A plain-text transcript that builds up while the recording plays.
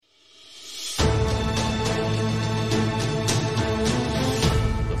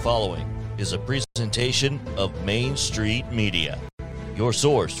following is a presentation of Main Street Media, your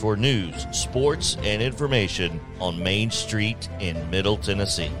source for news, sports, and information on Main Street in Middle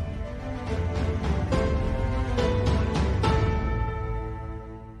Tennessee.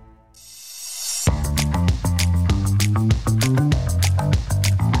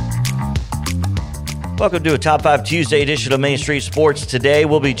 Welcome to a Top 5 Tuesday edition of Main Street Sports. Today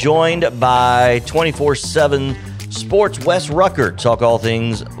we'll be joined by 24/7 Sports Wes Rucker, talk all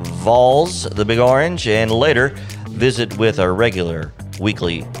things Vols, the Big Orange, and later visit with our regular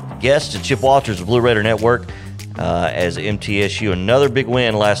weekly guest, Chip Walters of Blue Raider Network, as MTSU. Another big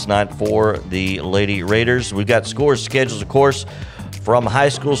win last night for the Lady Raiders. We've got scores, schedules, of course, from high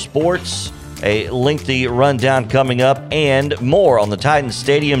school sports, a lengthy rundown coming up, and more on the Titan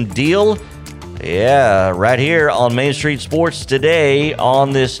Stadium deal. Yeah, right here on Main Street Sports today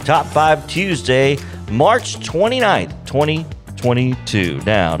on this Top 5 Tuesday, March 29th, 2022.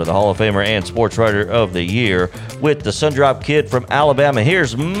 Now to the Hall of Famer and Sports Writer of the Year with the Sundrop Kid from Alabama.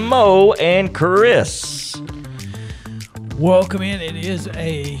 Here's Mo and Chris. Welcome in. It is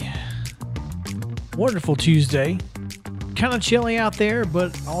a wonderful Tuesday. Kind of chilly out there,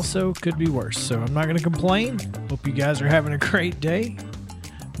 but also could be worse. So I'm not going to complain. Hope you guys are having a great day.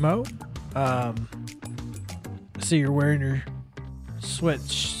 Mo, I see you're wearing your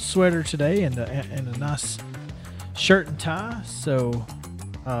sweater today and a nice shirt and tie. So,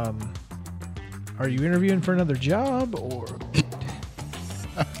 are you interviewing for another job, or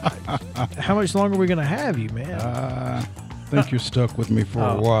how much longer are we going to have you, man? I think you're stuck with me for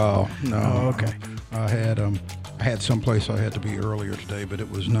a while. No, okay. I had someplace I had to be earlier today, but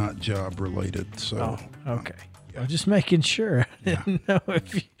it was not job related. So, okay. I'm just making sure. I didn't know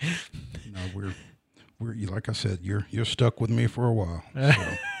if you. No, we're like I said, you're stuck with me for a while. So.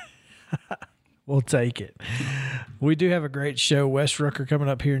 We'll take it. We do have a great show. Wes Rucker coming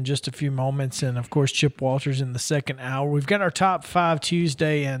up here in just a few moments, and of course Chip Walters in the second hour. We've got our Top 5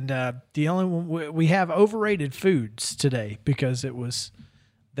 Tuesday, and the only one we have overrated foods today because it was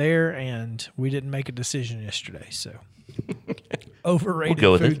there and we didn't make a decision yesterday. So overrated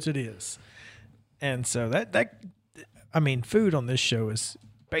foods it is. And so that food on this show is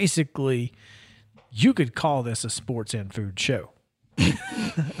basically, you could call this a sports and food show.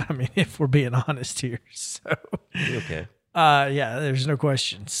 I mean, if we're being honest here. So, Okay. Yeah, there's no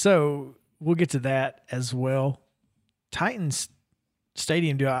question. So we'll get to that as well. Titans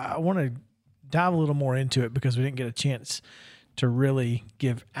Stadium, I want to dive a little more into it because we didn't get a chance to really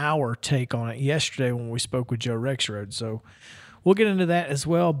give our take on it yesterday when we spoke with Joe Rexroad. So we'll get into that as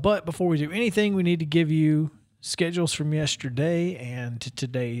well. But before we do anything, we need to give you schedules from yesterday and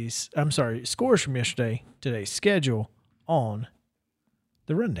scores from yesterday, today's schedule on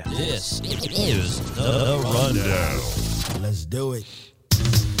the rundown. This is the Rundown. Let's do it.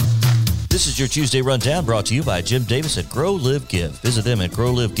 This is your Tuesday Rundown brought to you by Jim Davis at Grow Live Give. Visit them at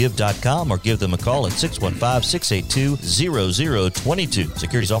growlivegive.com or give them a call at 615-682-0022.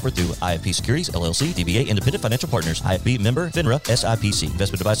 Securities offered through IFP Securities, LLC, DBA Independent Financial Partners, IFP member, FINRA, SIPC.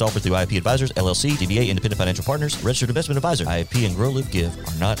 Investment advice offered through IFP Advisors, LLC, DBA Independent Financial Partners, Registered Investment Advisor. IFP and Grow Live Give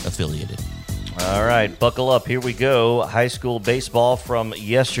are not affiliated. All right, buckle up. Here we go. High school baseball from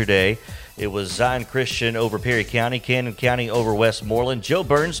yesterday. It was Zion Christian over Perry County, Cannon County over Westmoreland. Joe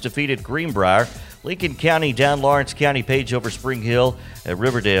Burns defeated Greenbrier. Lincoln County down Lawrence County. Page over Spring Hill.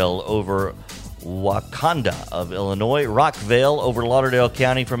 Riverdale over Wakanda of Illinois. Rockvale over Lauderdale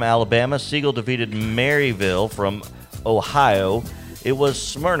County from Alabama. Siegel defeated Maryville from Ohio. It was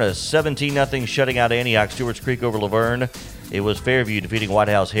Smyrna 17-0 shutting out Antioch. Stewart's Creek over Laverne. It was Fairview defeating White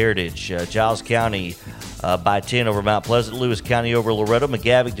House Heritage. Giles County by 10 over Mount Pleasant. Lewis County over Loretto.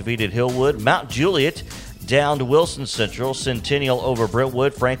 McGavick defeated Hillwood. Mount Juliet down to Wilson Central. Centennial over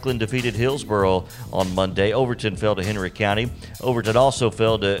Brentwood. Franklin defeated Hillsboro on Monday. Overton fell to Henry County. Overton also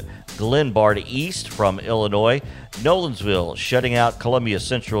fell to Glenbard East from Illinois. Nolensville shutting out Columbia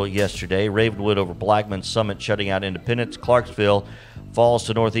Central yesterday. Ravenwood over Blackman. Summit shutting out Independence. Clarksville falls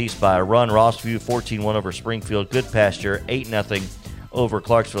to Northeast by a run. Rossview 14-1 over Springfield. Good Pasture 8-0 over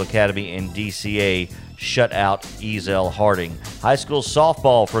Clarksville Academy, and DCA shut out Eazell Harding. High school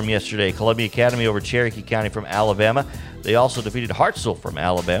softball from yesterday. Columbia Academy over Cherokee County from Alabama. They also defeated Hartselle from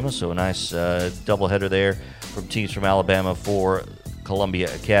Alabama, so a nice doubleheader there from teams from Alabama for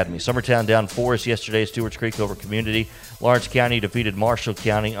Columbia Academy. Summertown down Forest yesterday. Stewart's Creek over Community. Lawrence County defeated Marshall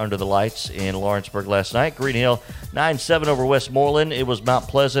County under the lights in Lawrenceburg last night. Green Hill 9-7 over Westmoreland. It was Mount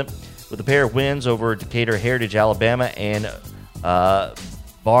Pleasant with a pair of wins over Decatur Heritage, Alabama, and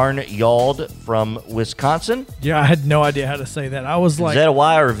Barnyard from Wisconsin. Yeah, I had no idea how to say that. I was like, is that a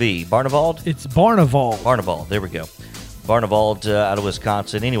Y or a V? Barnevald? It's Barnevald. Barnevald. There we go. Barnevald out of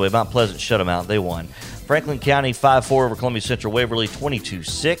Wisconsin. Anyway, Mount Pleasant shut them out. They won. Franklin County 5-4 over Columbia Central Waverly,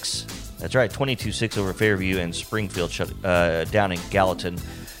 22-6. That's right, 22-6 over Fairview, and Springfield shut down in Gallatin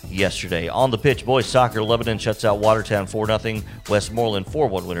yesterday. On the pitch, boys soccer, Lebanon shuts out Watertown 4-0. Westmoreland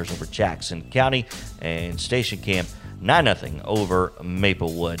 4-1 winners over Jackson County, and Station Camp 9-0 over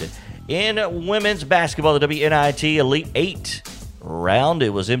Maplewood. In women's basketball, the WNIT Elite 8 round, it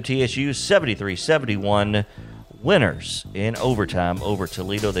was MTSU 73-71 winners in overtime over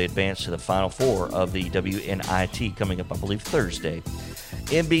Toledo. They advanced to the Final Four of the WNIT coming up, I believe, Thursday.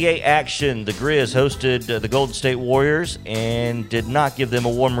 NBA action, the Grizz hosted the Golden State Warriors and did not give them a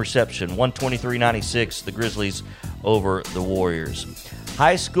warm reception. 123-96, the Grizzlies over the Warriors.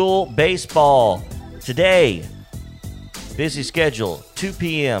 High school baseball today. Busy schedule, 2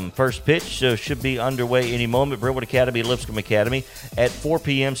 p.m. first pitch, so should be underway any moment. Brentwood Academy, Lipscomb Academy. At 4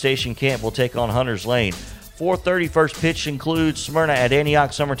 p.m., Station Camp will take on Hunters Lane. 4:30 first pitch includes Smyrna at Antioch,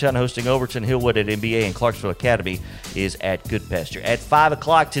 Summertown hosting Overton, Hillwood at NBA, and Clarksville Academy is at Good Pasture. At 5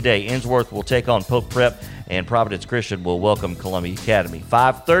 o'clock today, Innsworth will take on Pope Prep, and Providence Christian will welcome Columbia Academy.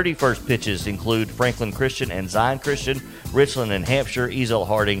 5:30 first pitches include Franklin Christian and Zion Christian, Richland and Hampshire, Ezel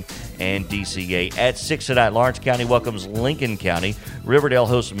Harding, and DCA. At 6 tonight, Lawrence County welcomes Lincoln County. Riverdale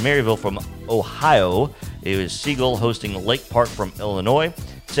hosts Maryville from Ohio. It is Siegel hosting Lake Park from Illinois.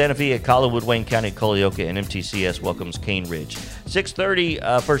 Santa Fe at Collinwood, Wayne County, Colioca, and MTCS welcomes Cane Ridge.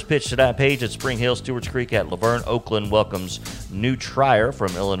 6:30 first pitch tonight, Page at Spring Hill. Stewart's Creek at Laverne. Oakland welcomes New Trier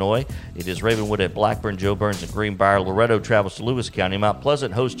from Illinois. It is Ravenwood at Blackburn, Joe Burns at Greenbrier. Loretto travels to Lewis County. Mount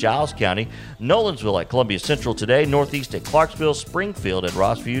Pleasant hosts Giles County. Nolensville at Columbia Central today. Northeast at Clarksville. Springfield at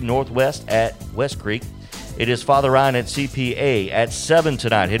Rossview. Northwest at West Creek. It is Father Ryan at CPA at 7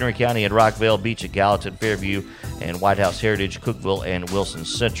 tonight. Henry County at Rockvale, Beach at Gallatin, Fairview, and White House Heritage, Cookeville, and Wilson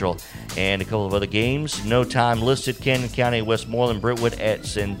Central. And a couple of other games. No time listed. Cannon County, Westmoreland, Brentwood at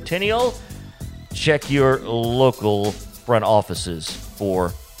Centennial. Check your local front offices for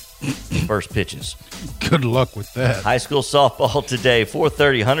first pitches. Good luck with that. High school softball today,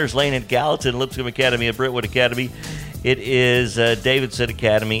 4:30. Hunters Lane at Gallatin, Lipscomb Academy at Brentwood Academy. It is Davidson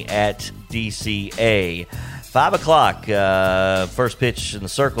Academy at DCA. 5 o'clock, first pitch in the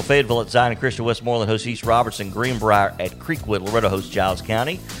circle. Fayetteville at Zion Christian. Westmoreland hosts East Robertson. Greenbrier at Creekwood. Loretto hosts Giles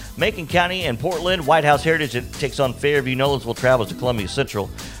County. Macon County and Portland. White House Heritage takes on Fairview. Nolensville travels to Columbia Central.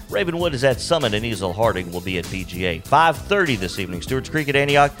 Ravenwood is at Summit, and Ezel Harding will be at BGA. 5:30 this evening. Stewart's Creek at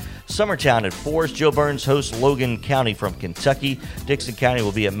Antioch. Summertown at Forest. Joe Burns hosts Logan County from Kentucky. Dixon County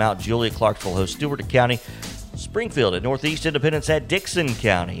will be at Mount Juliet. Clarksville hosts Stewart County. Springfield at Northeast Independence at Dixon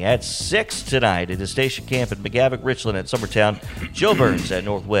County. At 6 tonight, it is Station Camp at McGavock, Richland at Summertown, Joe Burns at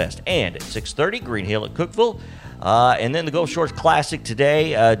Northwest. And at 6:30, Green Hill at Cookeville. And then the Gulf Shores Classic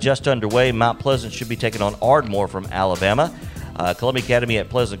today, just underway. Mount Pleasant should be taking on Ardmore from Alabama. Columbia Academy at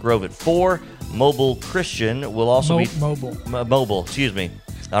Pleasant Grove at 4. Mobile Christian will also be... Mobile, excuse me.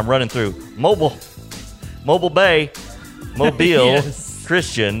 I'm running through. Mobile Bay, Mobile Yes.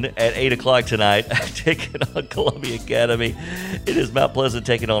 Christian at 8 o'clock tonight, taking on Columbia Academy. It is Mount Pleasant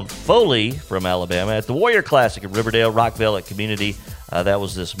taking on Foley from Alabama. At the Warrior Classic at Riverdale, Rockville at Community. That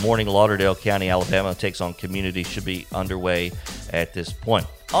was this morning. Lauderdale County, Alabama takes on Community. Should be underway at this point.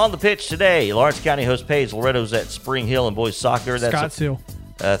 On the pitch today, Lawrence County hosts Page. Loretto's at Spring Hill and boys soccer. Scottsdale.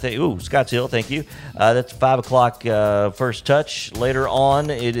 Scotts Hill, thank you. That's 5 o'clock first touch. Later on,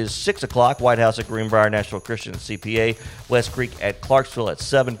 it is 6 o'clock. White House at Greenbrier, Nashville Christian at CPA. West Creek at Clarksville at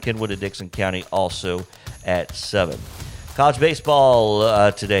 7. Kenwood at Dixon County also at 7. College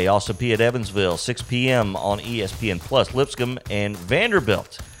baseball today. Also P at Evansville, 6 p.m. on ESPN Plus. Lipscomb and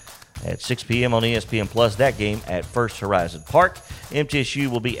Vanderbilt at 6 p.m. on ESPN Plus. That game at First Horizon Park. MTSU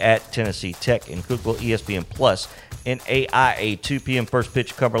will be at Tennessee Tech in Cookeville. ESPN Plus. In AIA, 2 p.m. first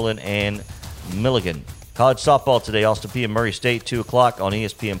pitch, Cumberland and Milligan. College softball today, Austin P and Murray State, 2 o'clock on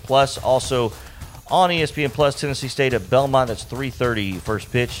ESPN Plus. Also on ESPN Plus, Tennessee State at Belmont. That's 3:30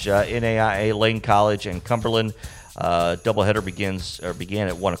 first pitch. NAIA, Lane College and Cumberland. Doubleheader began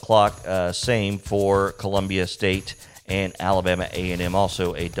at 1 o'clock. Same for Columbia State and Alabama A&M.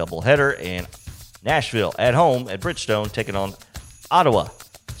 Also a doubleheader. And Nashville at home at Bridgestone taking on Ottawa,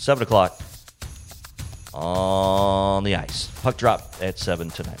 7 o'clock. On the ice. Puck drop at 7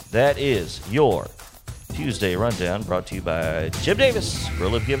 tonight. That is your Tuesday Rundown, brought to you by Jim Davis,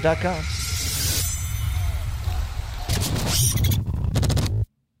 GrowLiveGive.com.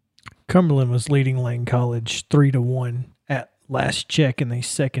 Cumberland was leading Lane College 3-1 at last check in the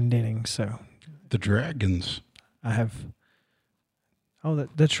second inning. So The Dragons. I have. Oh,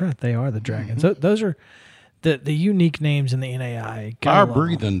 that's right. They are the Dragons. Those are the unique names in the NAI. Fire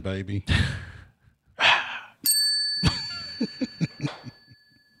breathing, baby.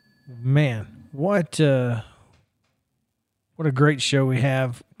 Man, what a great show we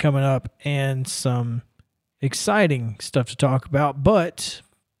have coming up, and some exciting stuff to talk about, but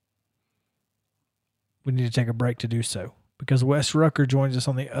we need to take a break to do so, because Wes Rucker joins us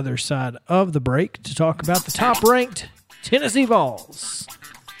on the other side of the break to talk about the top-ranked Tennessee Vols.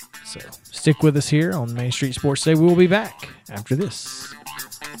 So stick with us here on Main Street Sports Today. We will be back after this.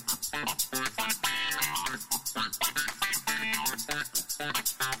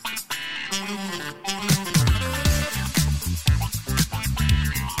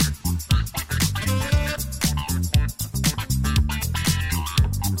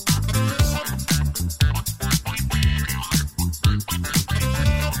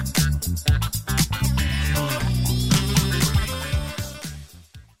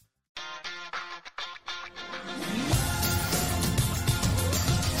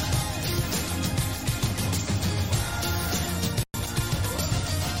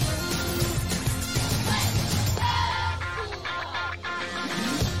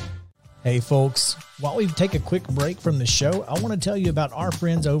 Hey folks, while we take a quick break from the show, I want to tell you about our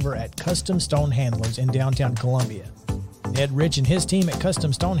friends over at Custom Stone Handlers in downtown Columbia. Ed Rich and his team at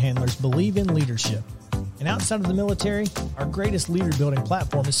Custom Stone Handlers believe in leadership. And outside of the military, our greatest leader building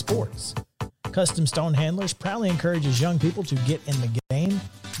platform is sports. Custom Stone Handlers proudly encourages young people to get in the game.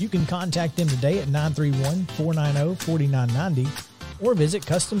 You can contact them today at 931-490-4990 or visit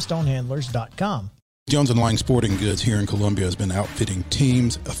CustomStonehandlers.com. Jones & Lang Sporting Goods here in Columbia has been outfitting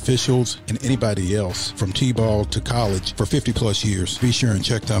teams, officials, and anybody else from T-ball to college for 50-plus years. Be sure and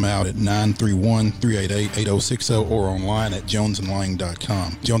check them out at 931-388-8060 or online at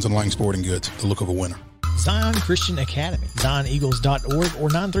jonesandlang.com. Jones & Lang Sporting Goods, the look of a winner. Zion Christian Academy, ZionEagles.org, or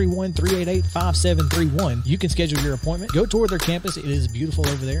 931-388-5731. You can schedule your appointment. Go tour their campus. It is beautiful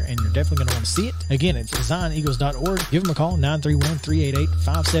over there, and you're definitely going to want to see it. Again, it's ZionEagles.org. Give them a call,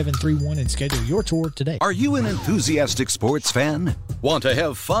 931-388-5731, and schedule your tour today. Are you an enthusiastic sports fan? Want to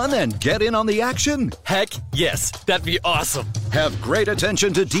have fun and get in on the action? Heck yes, that'd be awesome. Have great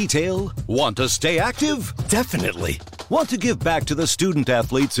attention to detail? Want to stay active? Definitely. Want to give back to the student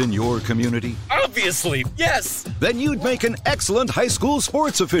athletes in your community? Obviously, yes. Then you'd make an excellent high school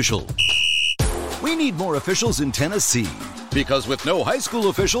sports official. We need more officials in Tennessee, because with no high school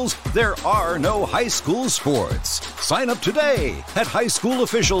officials, there are no high school sports. Sign up today at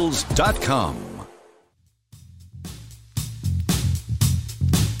highschoolofficials.com.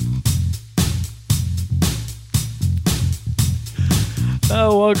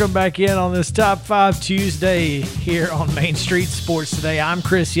 Oh, welcome back in on this Top 5 Tuesday here on Main Street Sports Today. I'm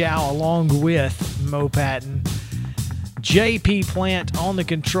Chris Yao along with Mo Patton. JP Plant on the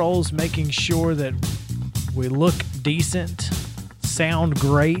controls, making sure that we look decent, sound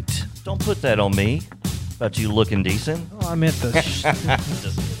great. Don't put that on me about you looking decent. Oh, I meant the...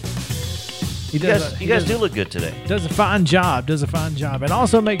 You guys do look good today. Does a fine job. And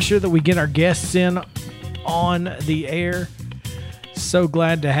also make sure that we get our guests in on the air. So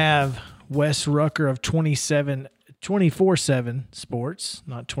glad to have Wes Rucker of 24/7 Sports,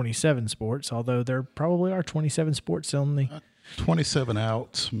 not 27 Sports, although there probably are 27 Sports on the 27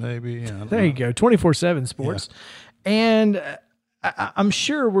 outs, maybe. There you go, 24/7 Sports. Yeah. And I'm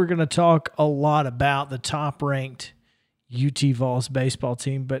sure we're going to talk a lot about the top-ranked UT Vols baseball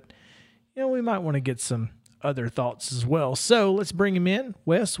team, but we might want to get some other thoughts as well. So let's bring him in.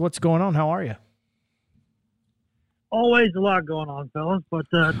 Wes, what's going on? How are you? Always a lot going on, fellas, but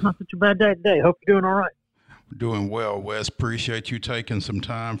it's not such a bad day today. Hope you're doing all right. We're doing well, Wes. Appreciate you taking some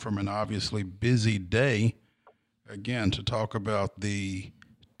time from an obviously busy day, again, to talk about the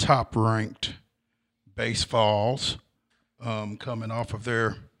top-ranked Base Vols coming off of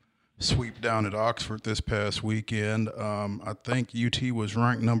their sweep down at Oxford this past weekend. I think UT was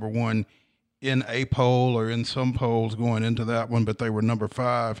ranked number 1 in a poll or in some polls going into that one, but they were number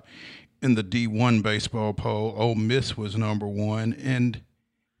 5 in the D1 baseball poll. Ole Miss was number 1. And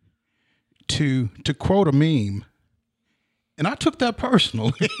to quote a meme, and I took that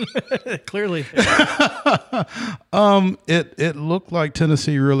personally. Clearly. It looked like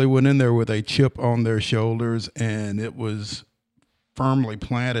Tennessee really went in there with a chip on their shoulders, and it was firmly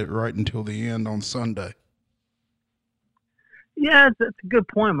planted right until the end on Sunday. Yeah, that's a good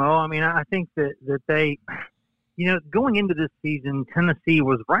point, Mo. I mean, I think that they, going into this season, Tennessee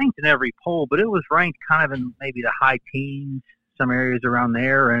was ranked in every poll, but it was ranked kind of in maybe the high teens, some areas around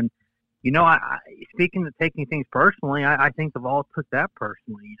there. And, speaking of taking things personally, I think the Vols took that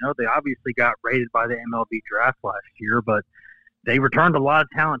personally. They obviously got rated by the MLB draft last year, but they returned a lot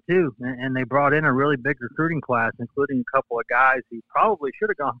of talent too. And they brought in a really big recruiting class, including a couple of guys who probably should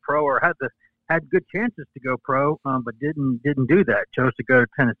have gone pro or had had good chances to go pro, but didn't do that. Chose to go to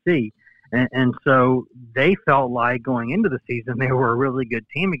Tennessee, and so they felt like going into the season they were a really good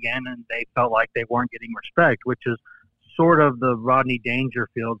team again, and they felt like they weren't getting respect, which is sort of the Rodney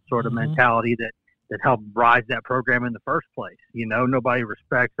Dangerfield sort of mentality that helped rise that program in the first place. You know, nobody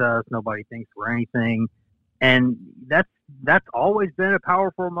respects us, nobody thinks we're anything, and that's always been a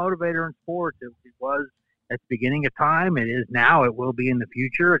powerful motivator in sports. It was at the beginning of time. It is now. It will be in the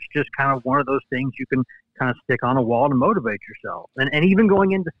future. It's just kind of one of those things you can kind of stick on a wall to motivate yourself. And even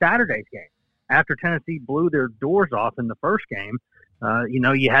going into Saturday's game, after Tennessee blew their doors off in the first game,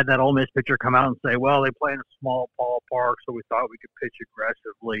 you had that Ole Miss pitcher come out and say, well, they play in a small ballpark, so we thought we could pitch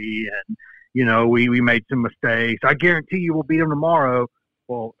aggressively, and, we made some mistakes. I guarantee you we'll beat them tomorrow.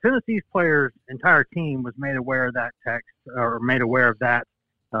 Well, Tennessee's players' entire team was made aware of that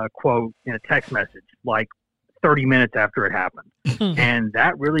quote in a text message, like 30 minutes after it happened. And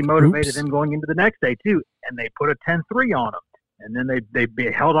that really motivated them going into the next day too. And they put a 10-3 on them. And then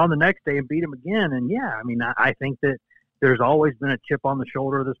they held on the next day and beat them again. And I think that there's always been a chip on the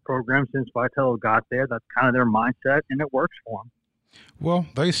shoulder of this program since Vitello got there. That's kind of their mindset, and it works for them. Well,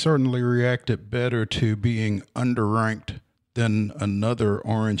 they certainly reacted better to being underranked than another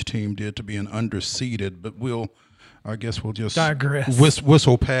Orange team did to being underseeded. But I guess we'll just digress.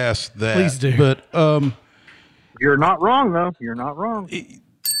 Whistle past that. Please do. But you're not wrong, though. You're not wrong.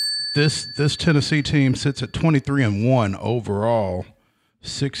 This Tennessee team sits at 23-1 overall,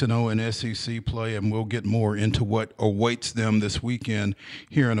 6-0 in SEC play, and we'll get more into what awaits them this weekend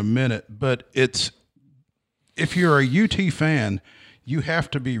here in a minute. But if you're a UT fan, you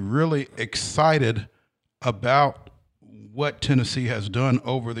have to be really excited about what Tennessee has done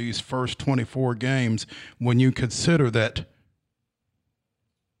over these first 24 games when you consider that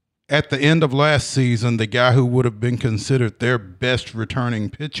at the end of last season, the guy who would have been considered their best returning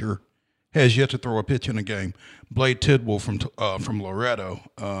pitcher has yet to throw a pitch in a game. Blade Tidwell from Loretto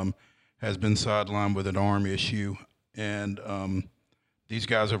has been sidelined with an arm issue, and these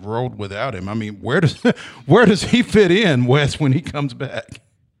guys have rolled without him. I mean, where does he fit in, Wes, when he comes back?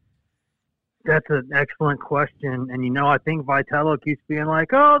 That's an excellent question. And, I think Vitello keeps being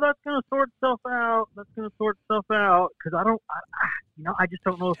like, oh, that's going to sort itself out. Because I just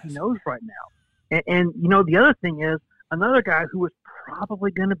don't know if he knows right now. And the other thing is, another guy who was probably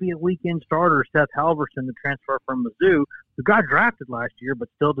going to be a weekend starter, Seth Halverson, the transfer from Mizzou, who got drafted last year but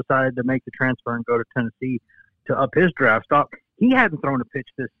still decided to make the transfer and go to Tennessee to up his draft stock. He hadn't thrown a pitch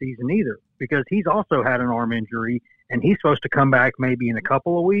this season either because he's also had an arm injury, and he's supposed to come back maybe in a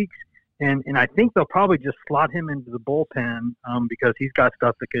couple of weeks. And I think they'll probably just slot him into the bullpen because he's got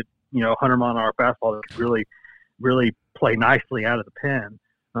stuff that could, 100-mile-an-hour fastball that could really, really play nicely out of the pen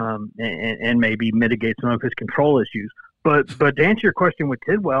and maybe mitigate some of his control issues. But to answer your question with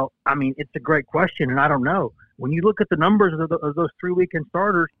Tidwell, I mean, it's a great question, and I don't know. When you look at the numbers of those 3 weekend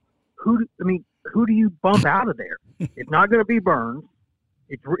starters, who do you bump out of there? It's not going to be Burns.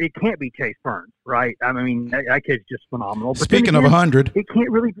 It can't be Chase Burns, right? I mean, that kid's just phenomenal. But speaking of 100, it can't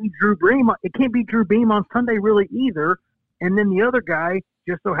really be Drew Beam. It can't be Drew Beam on Sunday really either. And then the other guy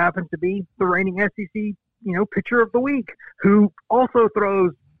just so happens to be the reigning SEC, pitcher of the week, who also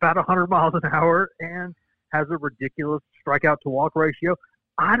throws about 100 miles an hour and has a ridiculous strikeout to walk ratio.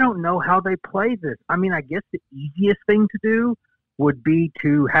 I don't know how they play this. I mean, I guess the easiest thing to do would be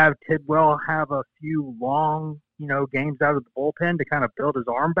to have Tidwell have a few long, games out of the bullpen to kind of build his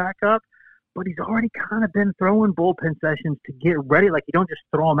arm back up. But he's already kind of been throwing bullpen sessions to get ready. Like, you don't just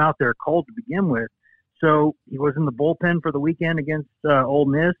throw him out there cold to begin with. So he was in the bullpen for the weekend against Ole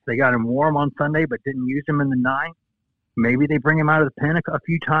Miss. They got him warm on Sunday, but didn't use him in the ninth. Maybe they bring him out of the pen a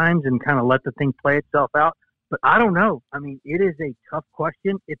few times and kind of let the thing play itself out. But I don't know. I mean, it is a tough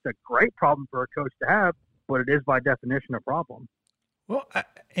question. It's a great problem for a coach to have, but it is by definition a problem. Well,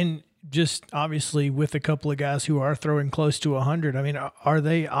 and just obviously with a couple of guys who are throwing close to 100, I mean, are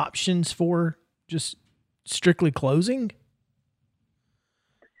they options for just strictly closing?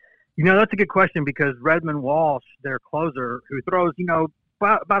 That's a good question because Redmond Walsh, their closer, who throws,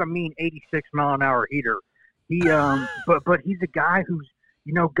 about a mean 86-mile-an-hour heater. He, but he's a guy who's,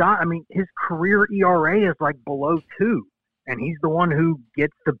 his career ERA is like below 2, and he's the one who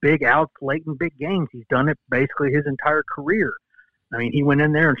gets the big outs late in big games. He's done it basically his entire career. I mean, he went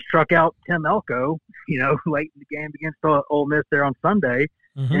in there and struck out Tim Elko, late in the game against Ole Miss there on Sunday,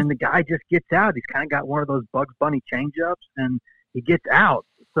 and the guy just gets out. He's kind of got one of those Bugs Bunny changeups, and he gets out.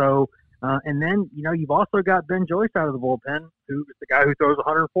 So, and then, you've also got Ben Joyce out of the bullpen, who is the guy who throws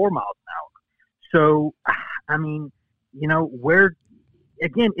 104 miles an hour. So, I mean,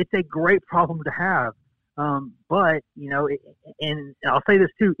 again, it's a great problem to have. But, and I'll say this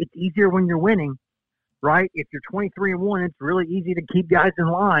too, it's easier when you're winning, right? If you're 23-1, it's really easy to keep guys in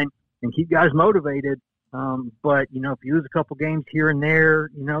line and keep guys motivated. But, if you lose a couple games here and there,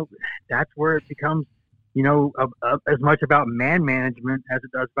 that's where it becomes, as much about man management as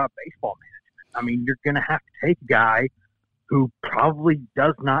it does about baseball management. I mean, you're going to have to take a guy who probably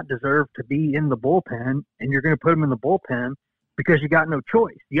does not deserve to be in the bullpen, and you're going to put him in the bullpen because you got no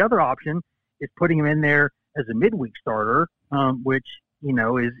choice. The other option is putting him in there as a midweek starter, which,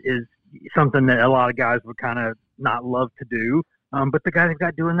 is something that a lot of guys would kind of not love to do. But the guy they've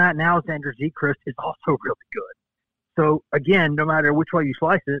got doing that now is Xander Zegras, is also really good. So, again, no matter which way you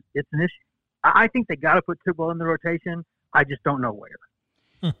slice it, it's an issue. I think they got to put Tidwell in the rotation. I just don't know where.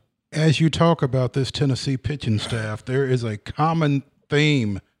 As you talk about this Tennessee pitching staff, there is a common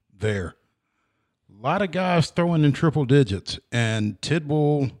theme there. A lot of guys throwing in triple digits, and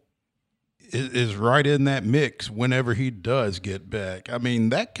Tidwell is right in that mix whenever he does get back. I mean,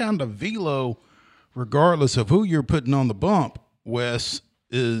 that kind of velo, regardless of who you're putting on the bump, Wes,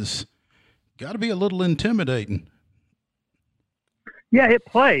 is got to be a little intimidating. Yeah, it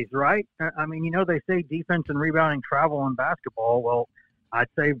plays, right? I mean, they say defense and rebounding travel in basketball. Well, I'd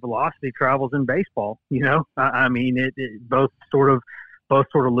say velocity travels in baseball. I mean, it both sort of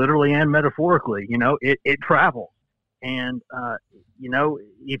literally and metaphorically. It travels, and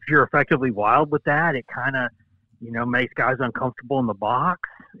if you're effectively wild with that, it kind of makes guys uncomfortable in the box.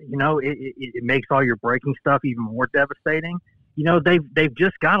 It makes all your breaking stuff even more devastating. They've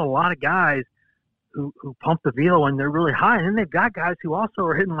just got a lot of guys who pump the velo and they're really high, and then they've got guys who also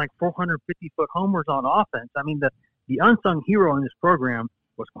are hitting like 450-foot homers on offense. I mean, the unsung hero in this program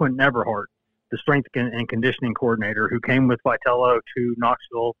was Quentin Everhart, the strength and conditioning coordinator who came with Vitello to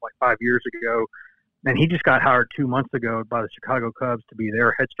Knoxville like 5 years ago. And he just got hired 2 months ago by the Chicago Cubs to be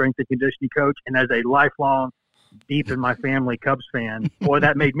their head strength and conditioning coach. And as a lifelong, deep in my family Cubs fan, boy,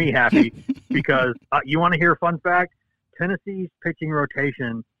 that made me happy because you want to hear a fun fact? Tennessee's pitching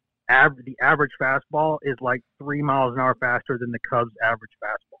rotation, the average fastball is like 3 miles an hour faster than the Cubs' average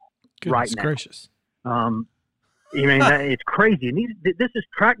fastball. Goodness right now. Gracious. It's crazy. And this is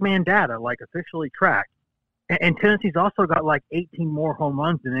TrackMan data, like officially tracked. And Tennessee's also got like 18 more home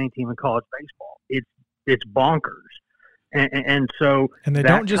runs than any team in college baseball. It's bonkers. And so they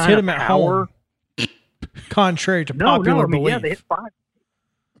don't just hit them at home, contrary to popular belief. Yeah, they hit 5.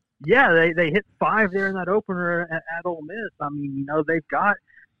 Yeah, they hit 5 there in that opener at Ole Miss. I mean, they've got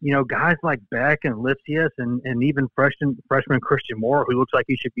guys like Beck and Lipsius and even freshman Christian Moore, who looks like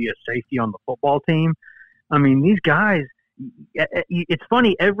he should be a safety on the football team. I mean, these guys, it's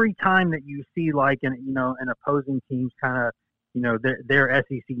funny every time that you see like an opposing team's kind of, their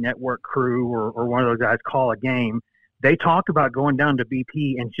SEC network crew or one of those guys call a game, they talk about going down to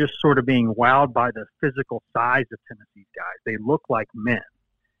BP and just sort of being wowed by the physical size of Tennessee's guys. They look like men.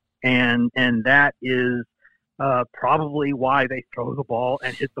 And that is probably why they throw the ball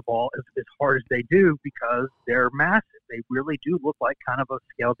and hit the ball as hard as they do, because they're massive. They really do look like kind of a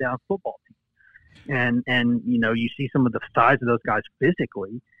scaled down football team. And you see some of the size of those guys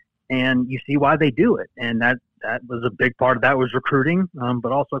physically, and you see why they do it. And that was a big part of that was recruiting,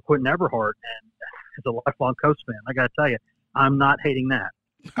 but also Quentin Everhart. And as a lifelong Coach fan, I got to tell you, I'm not hating that.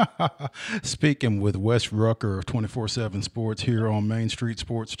 Speaking with Wes Rucker of 24/7 Sports here on Main Street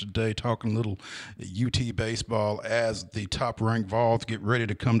Sports today, talking a little UT baseball as the top-ranked Vols get ready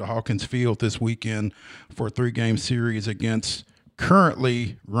to come to Hawkins Field this weekend for a 3-game series against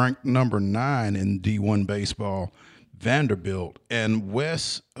currently ranked number 9 in D1 baseball, Vanderbilt. And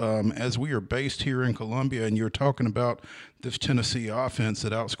Wes, as we are based here in Columbia, and you're talking about this Tennessee offense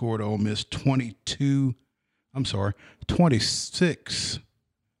that outscored Ole Miss 26-7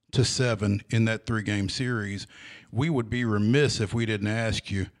 in that 3-game series, we would be remiss if we didn't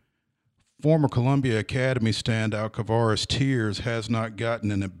ask you, former Columbia Academy standout Kavaris Tears has not gotten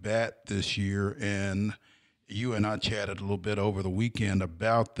an at-bat this year, and you and I chatted a little bit over the weekend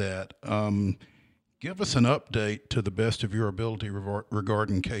about that. Give us an update to the best of your ability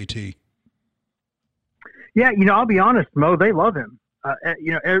regarding KT. Yeah, I'll be honest, Mo, they love him.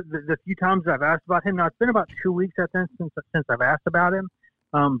 The few times I've asked about him, now it's been about 2 weeks, I think, since I've asked about him.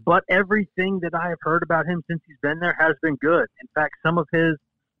 But everything that I have heard about him since he's been there has been good. In fact, some of his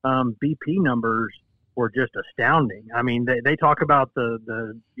BP numbers were just astounding. I mean, they talk about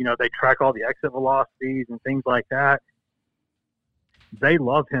they track all the exit velocities and things like that. They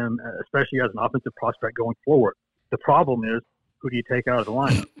love him, especially as an offensive prospect going forward. The problem is, who do you take out of the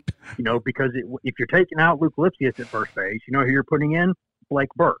lineup? Because if you're taking out Luke Lipsius at first base, who you're putting in?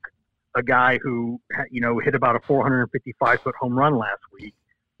 Blake Burke, a guy who, hit about a 455-foot home run last week.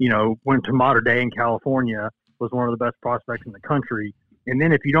 went to Mater Dei in California, was one of the best prospects in the country. And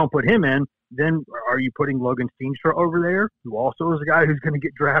then if you don't put him in, then are you putting Logan Steenstra over there, who also is a guy who's going to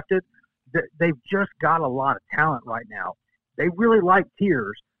get drafted? They've just got a lot of talent right now. They really like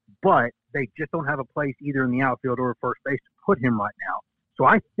Tiers, but they just don't have a place either in the outfield or first base to put him right now. So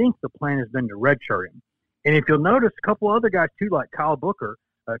I think the plan has been to redshirt him. And if you'll notice, a couple other guys too, like Kyle Booker,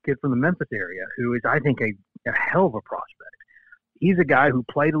 a kid from the Memphis area, who is, I think, a hell of a prospect. He's a guy who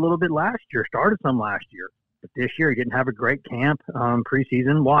played a little bit last year, started some last year, but this year he didn't have a great camp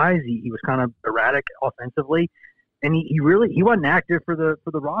preseason-wise. He was kind of erratic offensively, and he wasn't active for the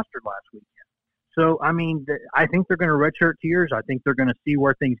roster last weekend. So, I mean, I think they're going to redshirt Tiers. I think they're going to see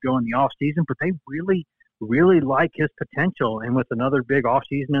where things go in the offseason, but they really, really like his potential. And with another big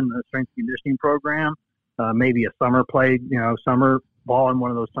offseason in the strength and conditioning program, maybe a summer ball in one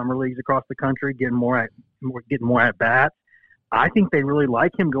of those summer leagues across the country, getting more at bats. I think they really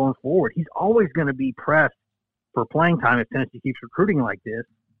like him going forward. He's always going to be pressed for playing time if Tennessee keeps recruiting like this.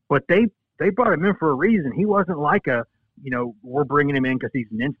 But they brought him in for a reason. He wasn't like we're bringing him in because he's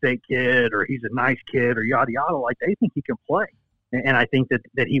an in-state kid or he's a nice kid or yada yada. Like, they think he can play, and I think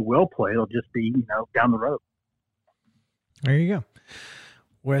that he will play. It'll just be down the road. There you go.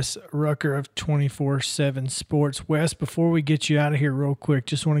 Wes Rucker of 24/7 Sports. Wes, before we get you out of here real quick,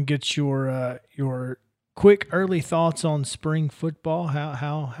 just want to get your quick early thoughts on spring football.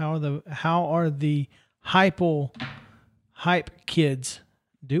 How are the hype kids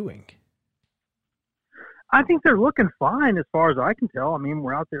doing? I think they're looking fine as far as I can tell. I mean,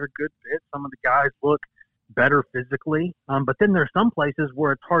 we're out there a good bit. Some of the guys look better physically, but then there's some places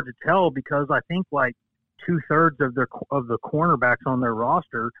where it's hard to tell because I think like 2/3 of the cornerbacks on their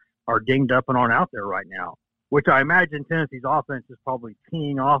roster are dinged up and aren't out there right now, which I imagine Tennessee's offense is probably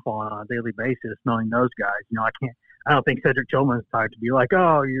teeing off on a daily basis, knowing those guys. I don't think Cedric Tillman's type to be like,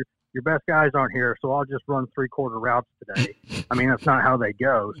 oh, your best guys aren't here, so I'll just run 3/4 routes today. I mean, that's not how they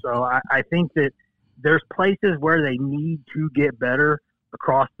go. So I think that there's places where they need to get better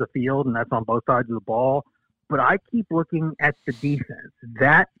across the field, and that's on both sides of the ball. But I keep looking at the defense.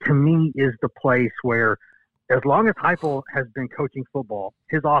 That, to me, is the place where, as long as Heupel has been coaching football,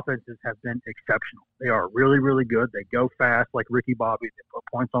 his offenses have been exceptional. They are really, really good. They go fast like Ricky Bobby. They put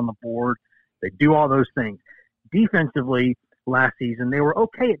points on the board. They do all those things. Defensively, last season, they were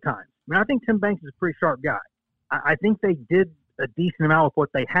okay at times. I mean, I think Tim Banks is a pretty sharp guy. I think they did a decent amount with what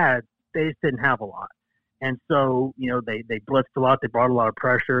they had. They just didn't have a lot. And so, they blitzed a lot. They brought a lot of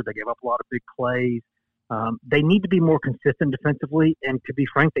pressure. They gave up a lot of big plays. They need to be more consistent defensively, and to be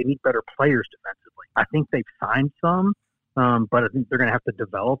frank, they need better players defensively. I think they've signed some, but I think they're going to have to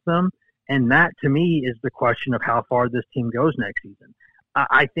develop them. And that, to me, is the question of how far this team goes next season.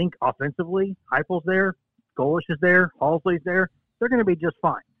 I think offensively, Heupel's there, Golish is there, Halsley's there. They're going to be just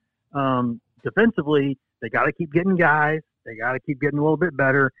fine. Defensively, they got to keep getting guys. They got to keep getting a little bit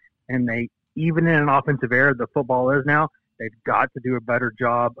better. And even in an offensive era that football is now, they've got to do a better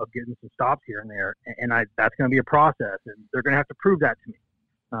job of getting some stops here and there. And that's going to be a process, and they're going to have to prove that to me.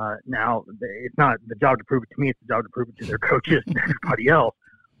 Now, it's not the job to prove it to me. It's the job to prove it to their coaches and everybody else.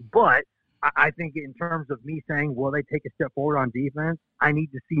 But I think in terms of me saying, will they take a step forward on defense, I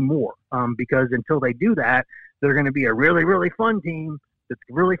need to see more because until they do that, they're going to be a really, really fun team that's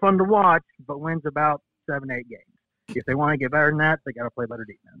really fun to watch, but wins about 7-8 games. If they want to get better than that, they got to play better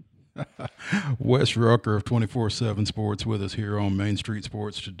defense. Wes Rucker of 24/7 Sports with us here on Main Street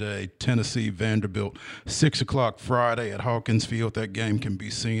Sports today. Tennessee Vanderbilt, 6 o'clock Friday at Hawkins Field. That game can be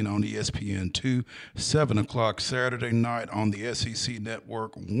seen on ESPN2. 7 o'clock Saturday night on the SEC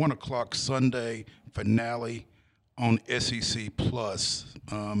Network. 1 o'clock Sunday finale on SEC Plus.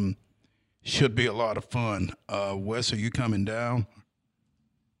 Should be a lot of fun. Wes, are you coming down?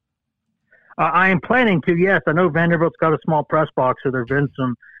 I am planning to, yes. I know Vanderbilt's got a small press box, so there have been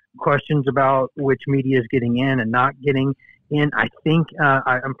some questions about which media is getting in and not getting in. I think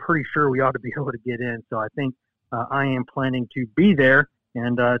I'm pretty sure we ought to be able to get in. So I think I am planning to be there,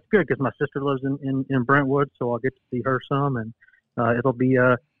 and it's good because my sister lives in Brentwood, so I'll get to see her some, and it'll be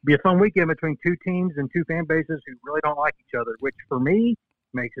a fun weekend between two teams and two fan bases who really don't like each other, which for me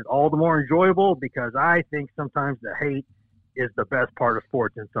makes it all the more enjoyable because I think sometimes the hate is the best part of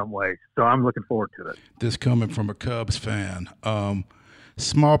sports in some ways. So I'm looking forward to it. This coming from a Cubs fan.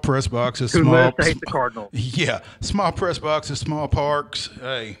 Small press boxes, who lives to hate the Cardinals. Yeah, small press boxes, small parks.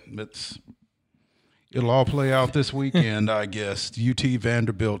 Hey, it'll all play out this weekend, I guess. UT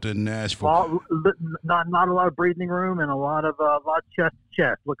Vanderbilt in Nashville. Not a lot of breathing room and a lot of chest to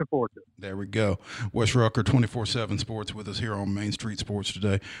chest. Looking forward to it. There we go. Wes Rucker, 24/7 Sports with us here on Main Street Sports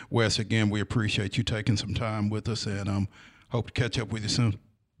today. Wes, again, we appreciate you taking some time with us, and hope to catch up with you soon.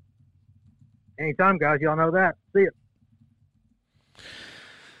 Anytime, guys. Y'all know that. See ya.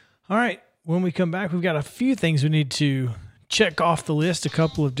 All right. When we come back, we've got a few things we need to check off the list, a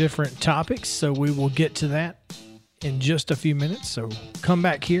couple of different topics. So we will get to that in just a few minutes. So come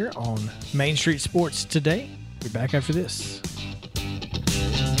back here on Main Street Sports Today. We're back after this.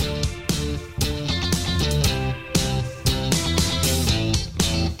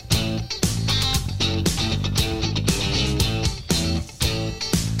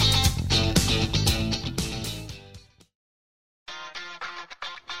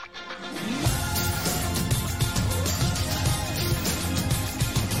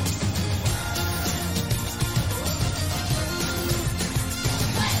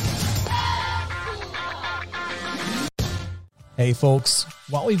 Hey folks,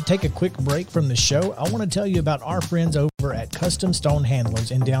 while we take a quick break from the show, I want to tell you about our friends over at Custom Stone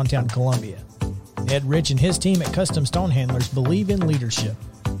Handlers in downtown Columbia. Ed Rich and his team at Custom Stone Handlers believe in leadership.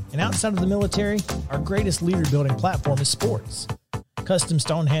 And outside of the military, our greatest leader building platform is sports. Custom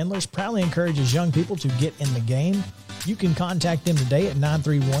Stone Handlers proudly encourages young people to get in the game. You can contact them today at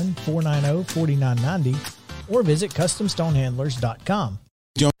 931-490-4990 or visit CustomStonehandlers.com.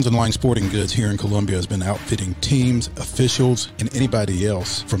 Jones & Lang Sporting Goods here in Columbia has been outfitting teams, officials, and anybody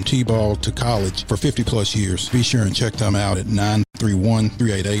else from T-ball to college for 50-plus years. Be sure and check them out at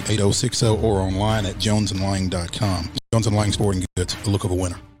 931-388-8060 or online at jonesandlang.com. Jones & Lang Sporting Goods, the look of a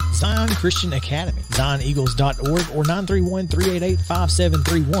winner. Zion Christian Academy, ZionEagles.org or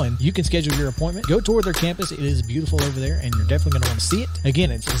 931-388-5731. You can schedule your appointment. Go tour their campus. It is beautiful over there, and you're definitely going to want to see it.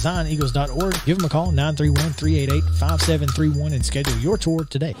 Again, it's ZionEagles.org. Give them a call, 931-388-5731, and schedule your tour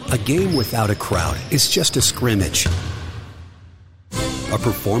today. A game without a crowd is just a scrimmage. A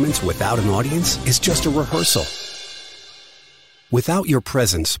performance without an audience is just a rehearsal. Without your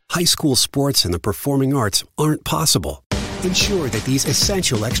presence, high school sports and the performing arts aren't possible. Ensure that these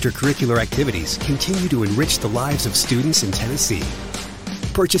essential extracurricular activities continue to enrich the lives of students in Tennessee.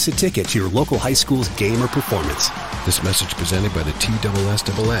 Purchase a ticket to your local high school's game or performance. This message presented by the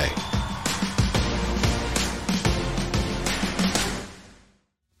TSSAA.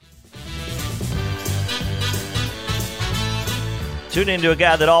 Tune into a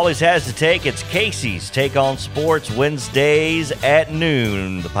guy that always has to take. It's Casey's Take on Sports, Wednesdays at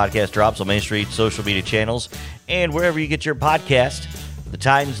noon. The podcast drops on Main Street social media channels and wherever you get your podcast. The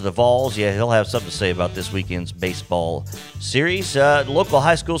Titans, the Vols, yeah, he'll have something to say about this weekend's baseball series. Local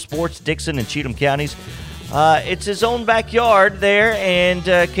high school sports, Dixon and Cheatham counties. It's his own backyard there, and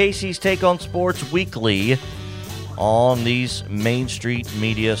Casey's Take on Sports weekly on these Main Street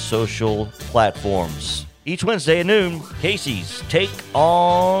media social platforms. Each Wednesday at noon, Casey's Take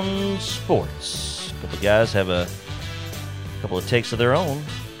on Sports. A couple of guys have a couple of takes of their own.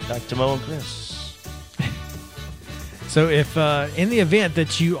 Back to Mo and Chris. So if in the event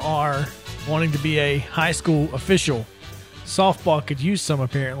that you are wanting to be a high school official, softball could use some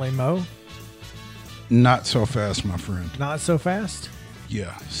apparently, Mo. Not so fast, my friend. Not so fast?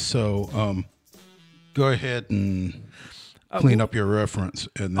 Yeah. So go ahead and clean up your reference.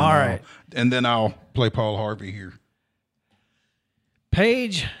 And then I'll play Paul Harvey here.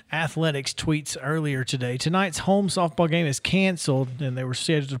 Page Athletics tweets earlier today, tonight's home softball game is canceled, and they were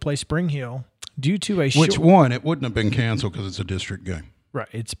scheduled to play Spring Hill due to a Which one? It wouldn't have been canceled because it's a district game. Right,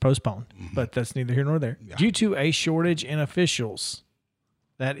 it's postponed, but that's neither here nor there. Yeah. Due to a shortage in officials.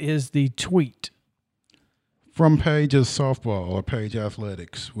 That is the tweet. From Page's softball or Page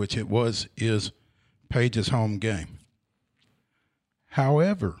Athletics, which is Page's home game.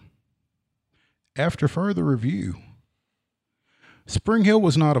 However, after further review, Spring Hill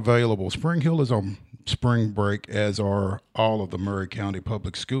was not available. Spring Hill is on spring break, as are all of the Murray County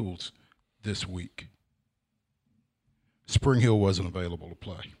Public Schools this week. Spring Hill wasn't available to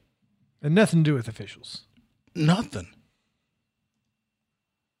play. And nothing to do with officials. Nothing.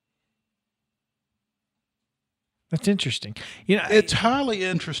 That's interesting. You know, it's highly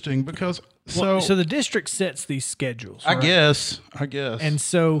interesting because so the district sets these schedules. Right? I guess. And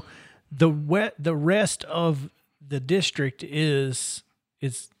so the rest of the district is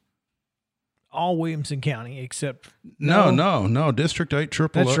all Williamson County except no District 8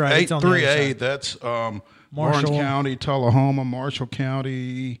 Triple. That's right. 838. That's Orange County, Tullahoma, Marshall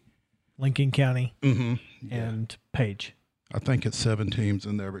County, Lincoln County, and Page. I think it's 7 teams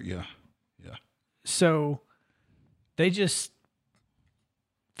in there, but yeah. So they just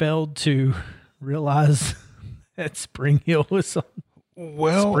failed to realize that Spring Hill was on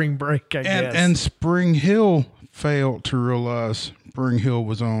spring break, I guess. And Spring Hill failed to realize Spring Hill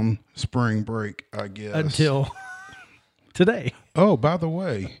was on spring break, I guess. Until today. Oh, by the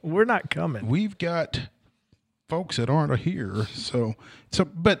way. We're not coming. We've got folks that aren't here.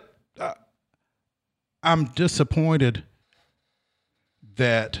 But I'm disappointed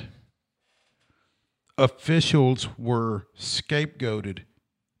that officials were scapegoated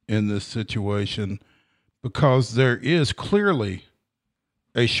in this situation, because there is clearly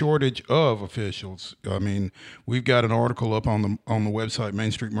a shortage of officials. I mean, we've got an article up on the website,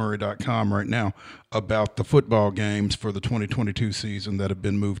 mainstreetmurray.com right now, about the football games for the 2022 season that have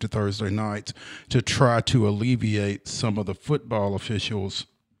been moved to Thursday nights to try to alleviate some of the football officials'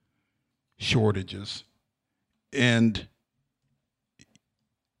 shortages. And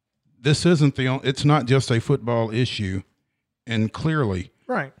this isn't it's not just a football issue. And clearly,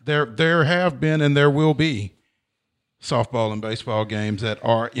 right, there have been and there will be softball and baseball games that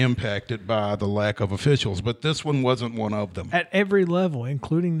are impacted by the lack of officials, but this one wasn't one of them. At every level,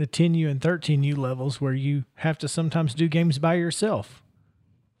 including the 10U and 13U levels, where you have to sometimes do games by yourself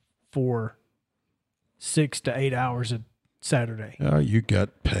for 6 to 8 hours a Saturday. You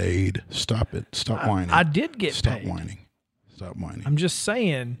got paid. Stop it. Stop whining. I did get paid. Stop whining. Stop whining. I'm just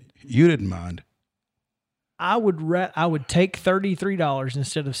saying. You didn't mind. I would take $33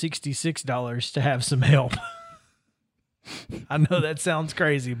 instead of $66 to have some help. I know that sounds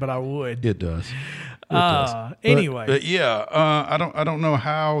crazy, but I would. It does. Anyway, but yeah, I don't know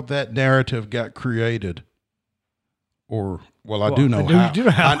how that narrative got created, or I do know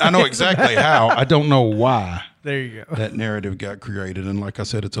how. I know exactly how. I don't know why. There you go. That narrative got created, and like I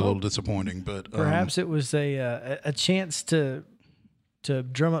said, it's a little disappointing. But perhaps it was a chance to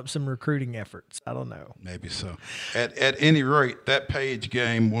drum up some recruiting efforts. I don't know. Maybe so. At any rate, that Page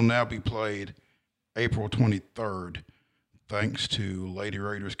game will now be played April 23rd. Thanks to Lady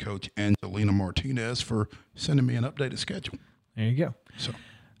Raiders coach Angelina Martinez for sending me an updated schedule. There you go. So,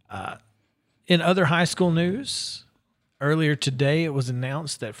 in other high school news, earlier today it was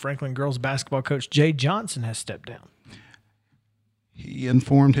announced that Franklin girls basketball coach Jay Johnson has stepped down. He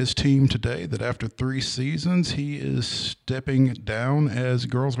informed his team today that after 3 seasons, he is stepping down as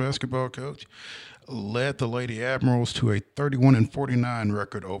girls basketball coach. Led the Lady Admirals to a 31-49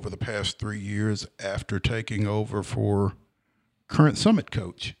 record over the past 3 years after taking over for current Summit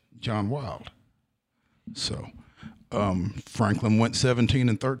coach John Wild. So Franklin went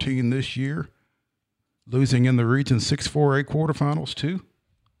 17-13 this year, losing in the region 6-4A quarterfinals to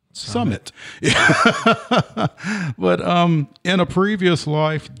Summit. But in a previous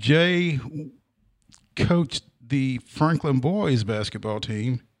life, Jay coached the Franklin boys basketball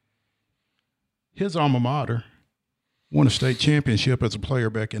team, his alma mater, won a state championship as a player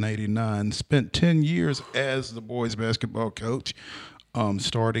back in '89, spent 10 years as the boys basketball coach,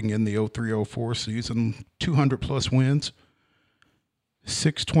 starting in the 03-04 season, 200-plus wins,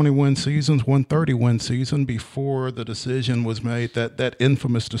 620-win seasons, 130-win season before the decision was made, that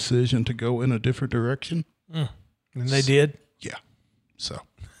infamous decision to go in a different direction. And they did? Yeah. So,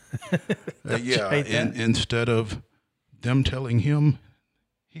 instead of them telling him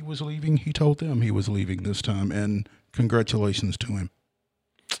he was leaving, he told them he was leaving this time, and congratulations to him.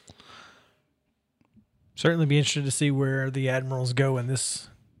 Certainly be interested to see where the Admirals go in this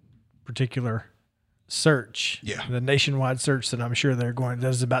particular search. Yeah. The nationwide search that I'm sure that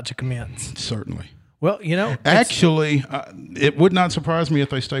is about to commence. Certainly. Well, actually, it would not surprise me if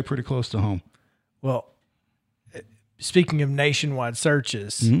they stay pretty close to home. Well, speaking of nationwide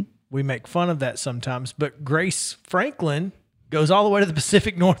searches, we make fun of that sometimes, but Grace Franklin goes all the way to the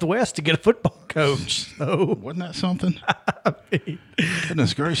Pacific Northwest to get a football coach. So wasn't that something?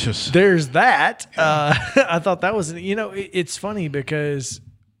 Goodness gracious. There's that. I thought that was, it's funny because,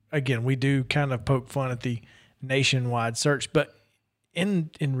 again, we do kind of poke fun at the nationwide search, but in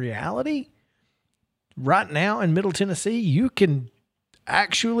reality, right now in Middle Tennessee, you can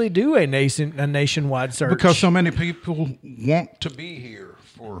actually do a nationwide search. Because so many people want to be here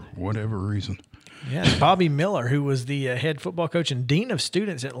for whatever reason. Yeah, Bobby Miller, who was the head football coach and dean of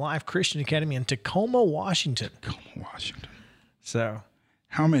students at Life Christian Academy in Tacoma, Washington. So,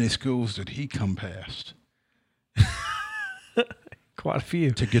 how many schools did he come past? Quite a few.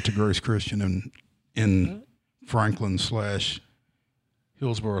 To get to Grace Christian in Franklin /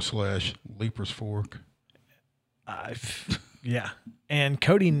 Hillsboro / Leapers Fork. Yeah. And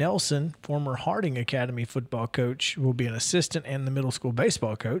Cody Nelson, former Harding Academy football coach, will be an assistant and the middle school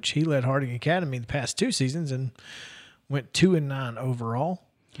baseball coach. He led Harding Academy the past 2 seasons and went 2-9 overall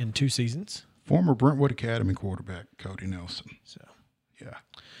in 2 seasons. Former Brentwood Academy quarterback, Cody Nelson. So, yeah.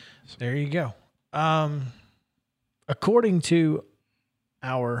 There you go. According to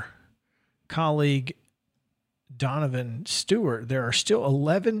our colleague Donovan Stewart, there are still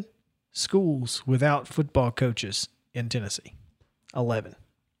 11 schools without football coaches in Tennessee. 11.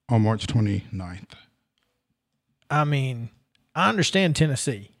 On March 29th. I mean, I understand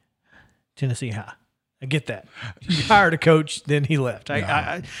Tennessee High. I get that. You hired a coach, then he left.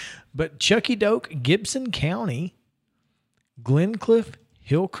 But Chucky Doak, Gibson County, Glencliff,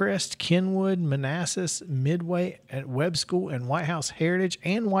 Hillcrest, Kenwood, Manassas, Midway at Webb School, and White House Heritage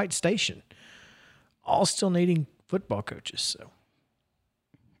and White Station, all still needing football coaches. So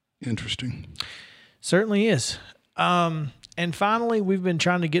Interesting. certainly is. And finally, we've been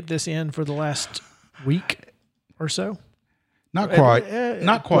trying to get this in for the last week or so. Not quite.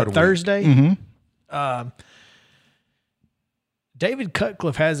 Not quite. What, a week. Thursday. Mm-hmm. David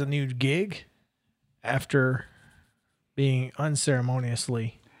Cutcliffe has a new gig after being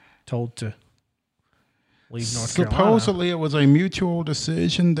unceremoniously told to leave North Carolina. Supposedly, it was a mutual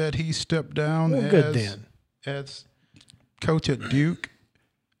decision that he stepped down Well, good then. as coach at Duke.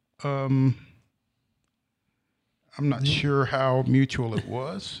 I'm not sure how mutual it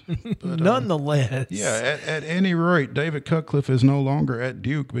was. But, Nonetheless. yeah, at any rate, David Cutcliffe is no longer at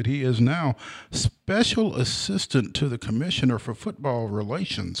Duke, but he is now special assistant to the commissioner for football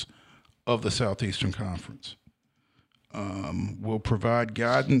relations of the Southeastern Conference. Will provide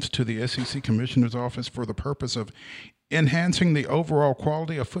guidance to the SEC Commissioner's Office for the purpose of enhancing the overall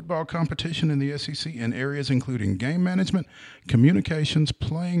quality of football competition in the SEC in areas including game management, communications,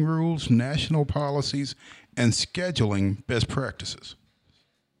 playing rules, national policies, and scheduling best practices.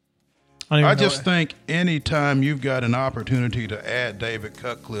 I just think anytime you've got an opportunity to add David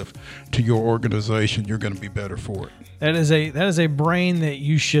Cutcliffe to your organization, you're going to be better for it. That is a brain that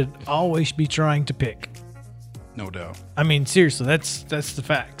you should always be trying to pick. No doubt. I mean, seriously, that's the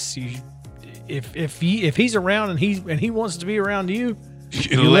facts. If he's around and he wants to be around you,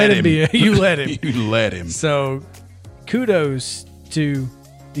 you let him be. You let him. You let him. So, kudos to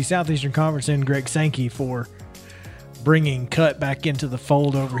the Southeastern Conference and Greg Sankey for bringing Cut back into the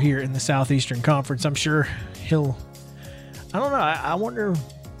fold over here in the Southeastern Conference. I'm sure he'll. I don't know. I wonder.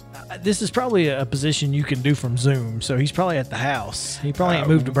 This is probably a position you can do from Zoom, so he's probably at the house. He probably ain't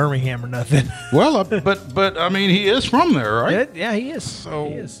moved to Birmingham or nothing. Well, but I mean, he is from there, right? Yeah, he is. So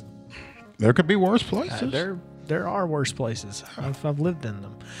he is. There could be worse places. There are worse places. I've lived in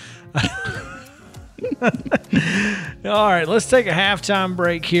them. All right, let's take a halftime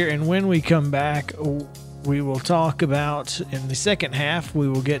break here, and when we come back, we will talk about, in the second half, we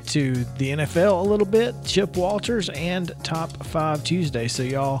will get to the NFL a little bit, Chip Walters, and Top 5 Tuesday. So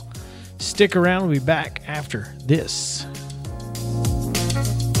y'all stick around. We'll be back after this.